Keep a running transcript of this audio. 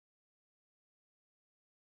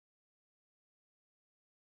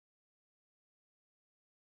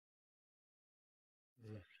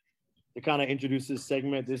to kind of introduce this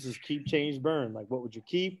segment. This is keep, change, burn. Like, what would you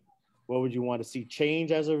keep? What would you want to see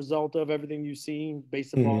change as a result of everything you've seen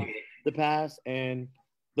based upon the past? And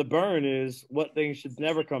the burn is what things should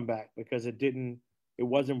never come back because it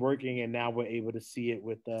wasn't working, and now we're able to see it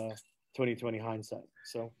with 2020 hindsight.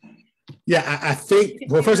 So, yeah, I think.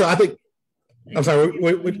 Well, first of all, I think. I'm sorry.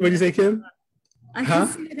 What did you say, Kim? I can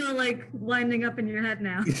see it all like winding up in your head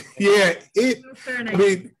now. Yeah, I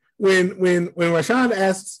mean, when Rashawn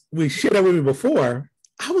asked, we shared that with me before,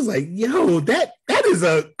 I was like, yo, that is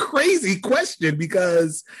a crazy question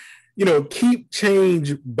because, keep,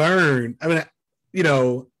 change, burn. I mean,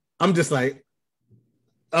 I'm just like,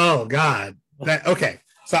 oh God. Okay.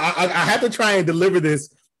 So I have to try and deliver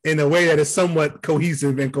this in a way that is somewhat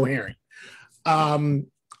cohesive and coherent.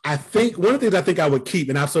 I think one of the things I think I would keep,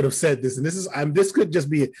 and I've sort of said this, and this could just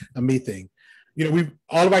be a me thing.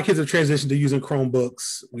 All of our kids have transitioned to using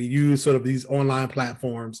Chromebooks. We use sort of these online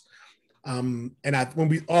platforms. And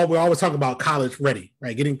we always talk about college ready,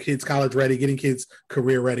 right? Getting kids college ready, getting kids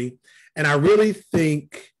career ready. And I really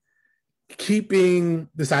think keeping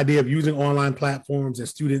this idea of using online platforms and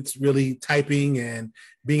students really typing and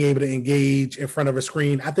being able to engage in front of a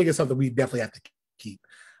screen, I think it's something we definitely have to keep.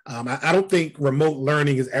 I don't think remote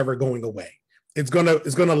learning is ever going away. It's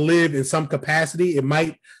gonna live in some capacity. It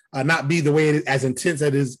might not be the way it is, as intense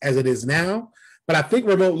as it is now, but I think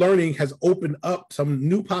remote learning has opened up some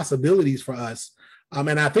new possibilities for us.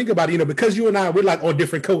 And I think about because you and I, we're like on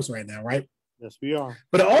different coasts right now, right? Yes, we are.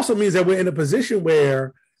 But it also means that we're in a position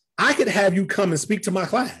where I could have you come and speak to my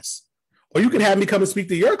class, or you could have me come and speak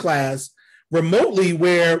to your class remotely,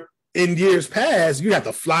 where in years past, you have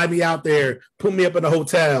to fly me out there, put me up in a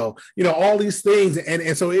hotel, all these things.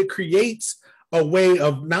 And so it creates a way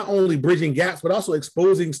of not only bridging gaps, but also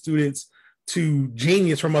exposing students to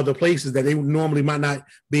genius from other places that they normally might not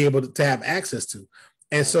be able to have access to.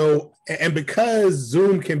 And so, and because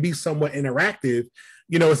Zoom can be somewhat interactive,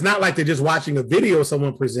 it's not like they're just watching a video of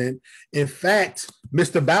someone present. In fact,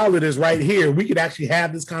 Mr. Ballard is right here. We could actually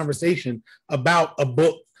have this conversation about a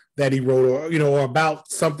book that he wrote, or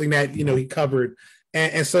about something that, he covered.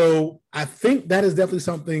 And so I think that is definitely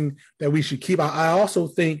something that we should keep. I also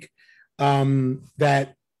think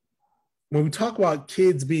that when we talk about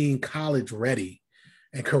kids being college ready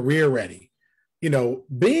and career ready,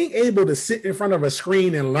 being able to sit in front of a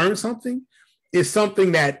screen and learn something is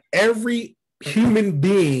something that every human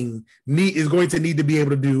being is going to need to be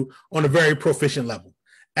able to do on a very proficient level,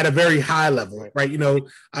 at a very high level, right?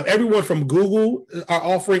 Everyone from Google are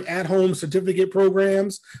offering at-home certificate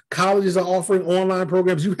programs. Colleges are offering online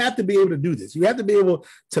programs. You have to be able to do this. You have to be able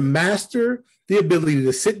to master the ability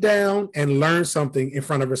to sit down and learn something in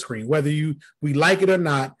front of a screen. Whether we like it or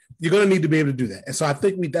not, you're going to need to be able to do that. And so I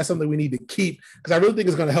think that's something we need to keep, because I really think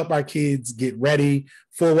it's going to help our kids get ready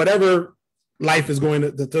for whatever life is going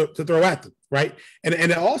to throw at them, right? And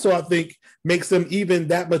it also, I think, makes them even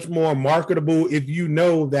that much more marketable if you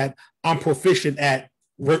know that I'm proficient at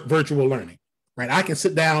virtual learning, right? I can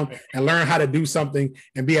sit down and learn how to do something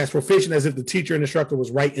and be as proficient as if the teacher and instructor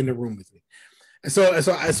was right in the room with me. And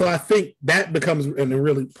so I think that becomes a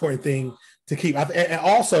really important thing to keep. And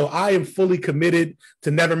also, I am fully committed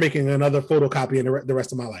to never making another photocopy in the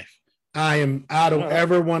rest of my life. I don't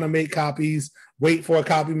ever want to make copies, wait for a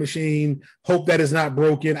copy machine, hope that it's not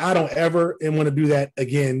broken. I don't ever want to do that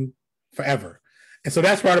again forever. And so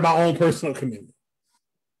that's part of my own personal commitment.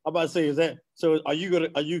 I'm about to say,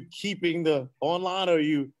 are you keeping the online, or are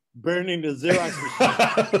you burning the Xerox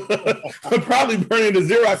machine? I'm probably burning the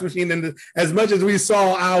Xerox machine. And as much as we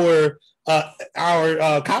saw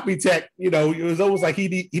our copy tech, it was almost like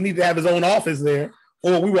he needed to have his own office there,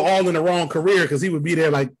 or we were all in the wrong career, because he would be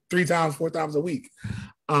there like 3 times, 4 times a week.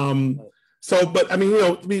 So, but I mean,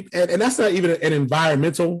 and that's not even an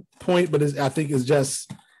environmental point, but I think it's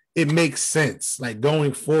just, it makes sense. Like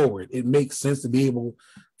going forward, it makes sense to be able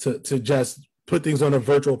to just put things on a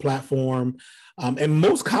virtual platform. And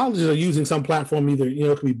most colleges are using some platform, either,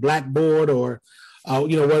 it could be Blackboard or,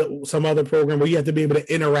 some other program where you have to be able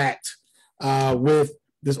to interact with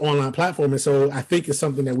this online platform. And so I think it's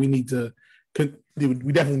something that we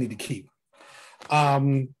definitely need to keep.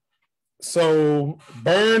 So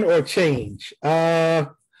burn or change?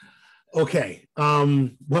 Okay.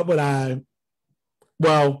 What would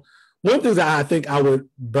well, one of the things that I think I would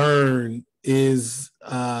burn is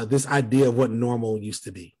this idea of what normal used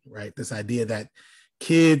to be, right? This idea that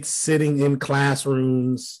kids sitting in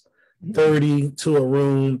classrooms, 30 to a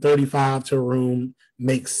room, 35 to a room,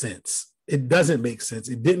 makes sense. It doesn't make sense.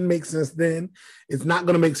 It didn't make sense then. It's not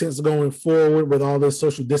going to make sense going forward with all the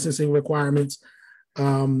social distancing requirements.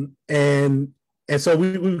 And And so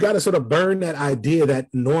we've got to sort of burn that idea that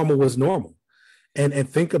normal was normal and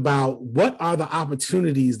think about what are the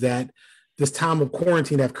opportunities that this time of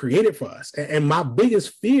quarantine have created for us. And my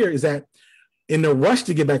biggest fear is that in the rush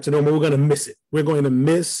to get back to normal, we're going to miss it. We're going to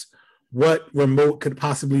miss what remote could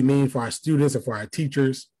possibly mean for our students and for our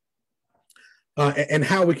teachers, and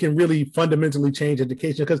how we can really fundamentally change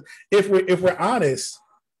education. Because if we're honest,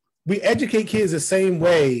 we educate kids the same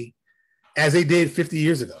way as they did 50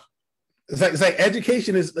 years ago. It's like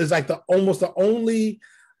education is like almost the only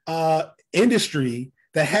industry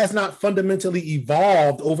that has not fundamentally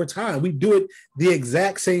evolved over time. We do it the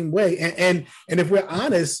exact same way. And if we're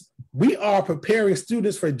honest, we are preparing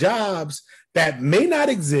students for jobs that may not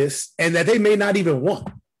exist and that they may not even want.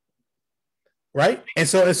 Right. And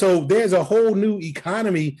so there's a whole new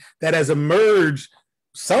economy that has emerged,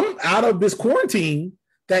 some out of this quarantine,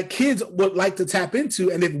 that kids would like to tap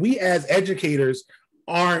into. And if we as educators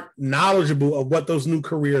aren't knowledgeable of what those new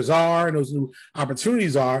careers are and those new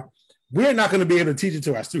opportunities are, we're not going to be able to teach it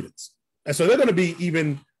to our students. And so they're going to be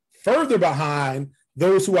even further behind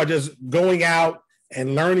those who are just going out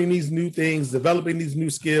and learning these new things, developing these new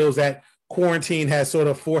skills that quarantine has sort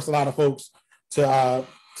of forced a lot of folks to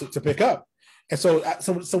pick up. And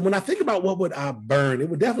so when I think about what would I burn, it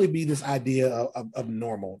would definitely be this idea of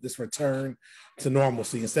normal, this return to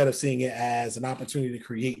normalcy, instead of seeing it as an opportunity to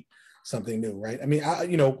create something new, right? I mean,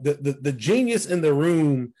 the genius in the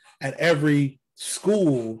room at every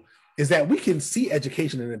school is that we can see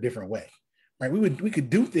education in a different way, right? We could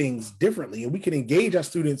do things differently, and we can engage our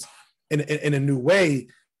students in a new way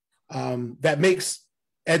that makes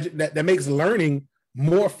learning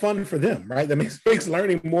more fun for them, right? That makes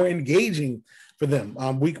learning more engaging for them.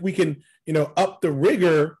 We can up the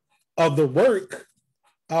rigor of the work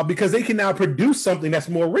because they can now produce something that's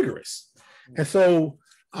more rigorous, and so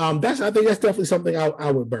I think that's definitely something I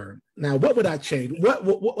would burn. Now, what would I change?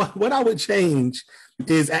 What I would change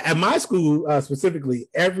is at my school specifically,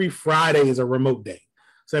 every Friday is a remote day.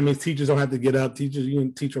 So that means teachers don't have to get up. Teachers, you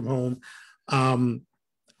can teach from home.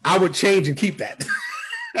 I would change and keep that.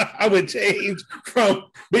 I would change from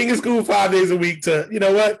being in school 5 days a week to, you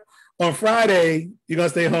know what, on Friday, you're going to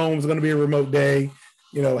stay home. It's going to be a remote day.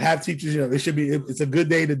 Have teachers, it's a good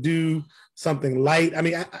day to do something light. I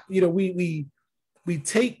mean, we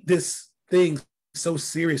take this thing so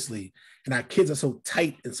seriously, and our kids are so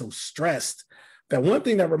tight and so stressed that one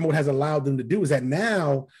thing that remote has allowed them to do is that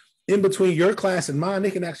now in between your class and mine,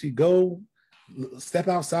 they can actually go step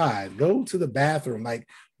outside, go to the bathroom, like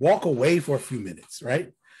walk away for a few minutes.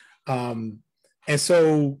 Right. And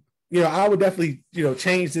so, I would definitely,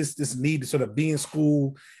 change this need to sort of be in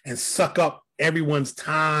school and suck up everyone's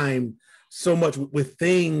time so much with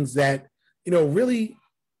things that, really,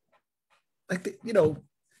 like,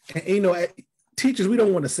 teachers, we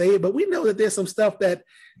don't want to say it, but we know that there's some stuff that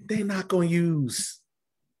they're not going to use.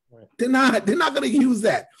 Right. They're not going to use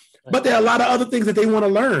that. Right. But there are a lot of other things that they want to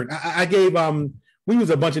learn. I gave, we use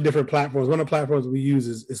a bunch of different platforms. One of the platforms we use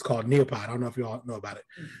is called Nearpod. I don't know if you all know about it,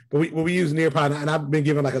 but we use Nearpod, and I've been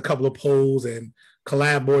given like a couple of polls and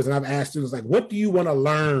collab boards, and I've asked students, like, what do you want to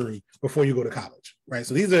learn before you go to college? Right.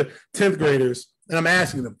 So these are 10th graders, and I'm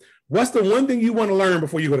asking them, what's the one thing you want to learn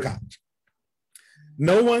before you go to college?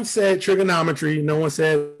 No one said trigonometry. No one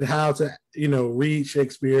said how to, read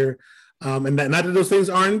Shakespeare. And not that those things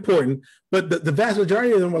aren't important, but the vast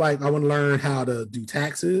majority of them were like, I want to learn how to do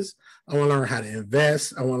taxes. I want to learn how to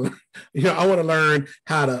invest. I want to learn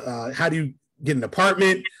how do you get an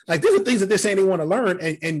apartment? Like, these are things that they're saying they want to learn.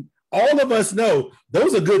 And all of us know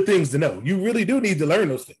those are good things to know. You really do need to learn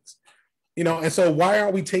those things, and so why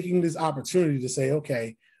aren't we taking this opportunity to say,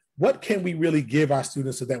 okay, what can we really give our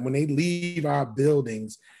students so that when they leave our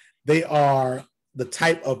buildings, they are the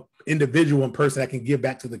type of individual and person that can give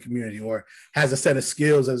back to the community or has a set of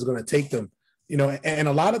skills that is going to take them, and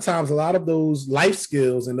a lot of times, a lot of those life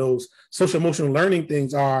skills and those social emotional learning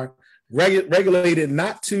things are regulated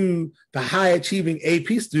not to the high achieving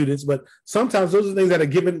AP students, but sometimes those are things that are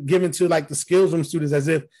given to like the skills room students as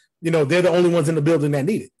if, they're the only ones in the building that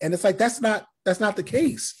need it. And it's like, that's not the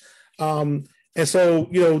case. And so,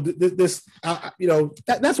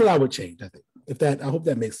 that's what I would change, I think. I hope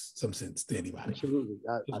that makes some sense to anybody. Absolutely.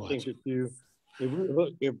 I think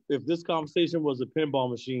if this conversation was a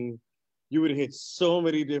pinball machine, you would hit so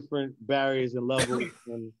many different barriers and levels.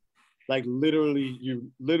 And like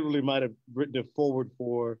you literally might have written it forward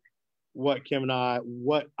for what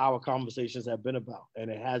our conversations have been about. And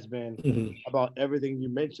it has been about everything you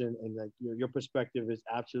mentioned. And like your perspective is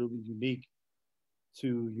absolutely unique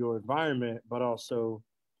to your environment, but also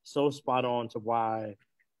so spot on to why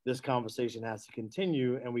this conversation has to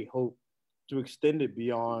continue, and we hope to extend it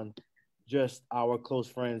beyond just our close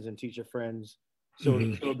friends and teacher friends. So,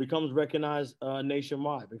 so it becomes recognized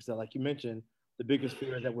nationwide because, like you mentioned, the biggest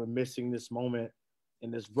fear is that we're missing this moment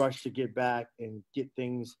and this rush to get back and get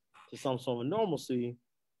things to some sort of normalcy.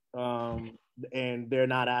 And they're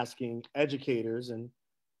not asking educators. And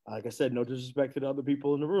like I said, no disrespect to the other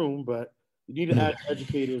people in the room, but you need to ask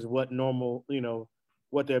educators what normal,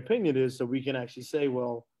 what their opinion is so we can actually say,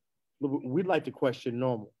 well, we'd like to question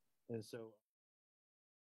normal. And so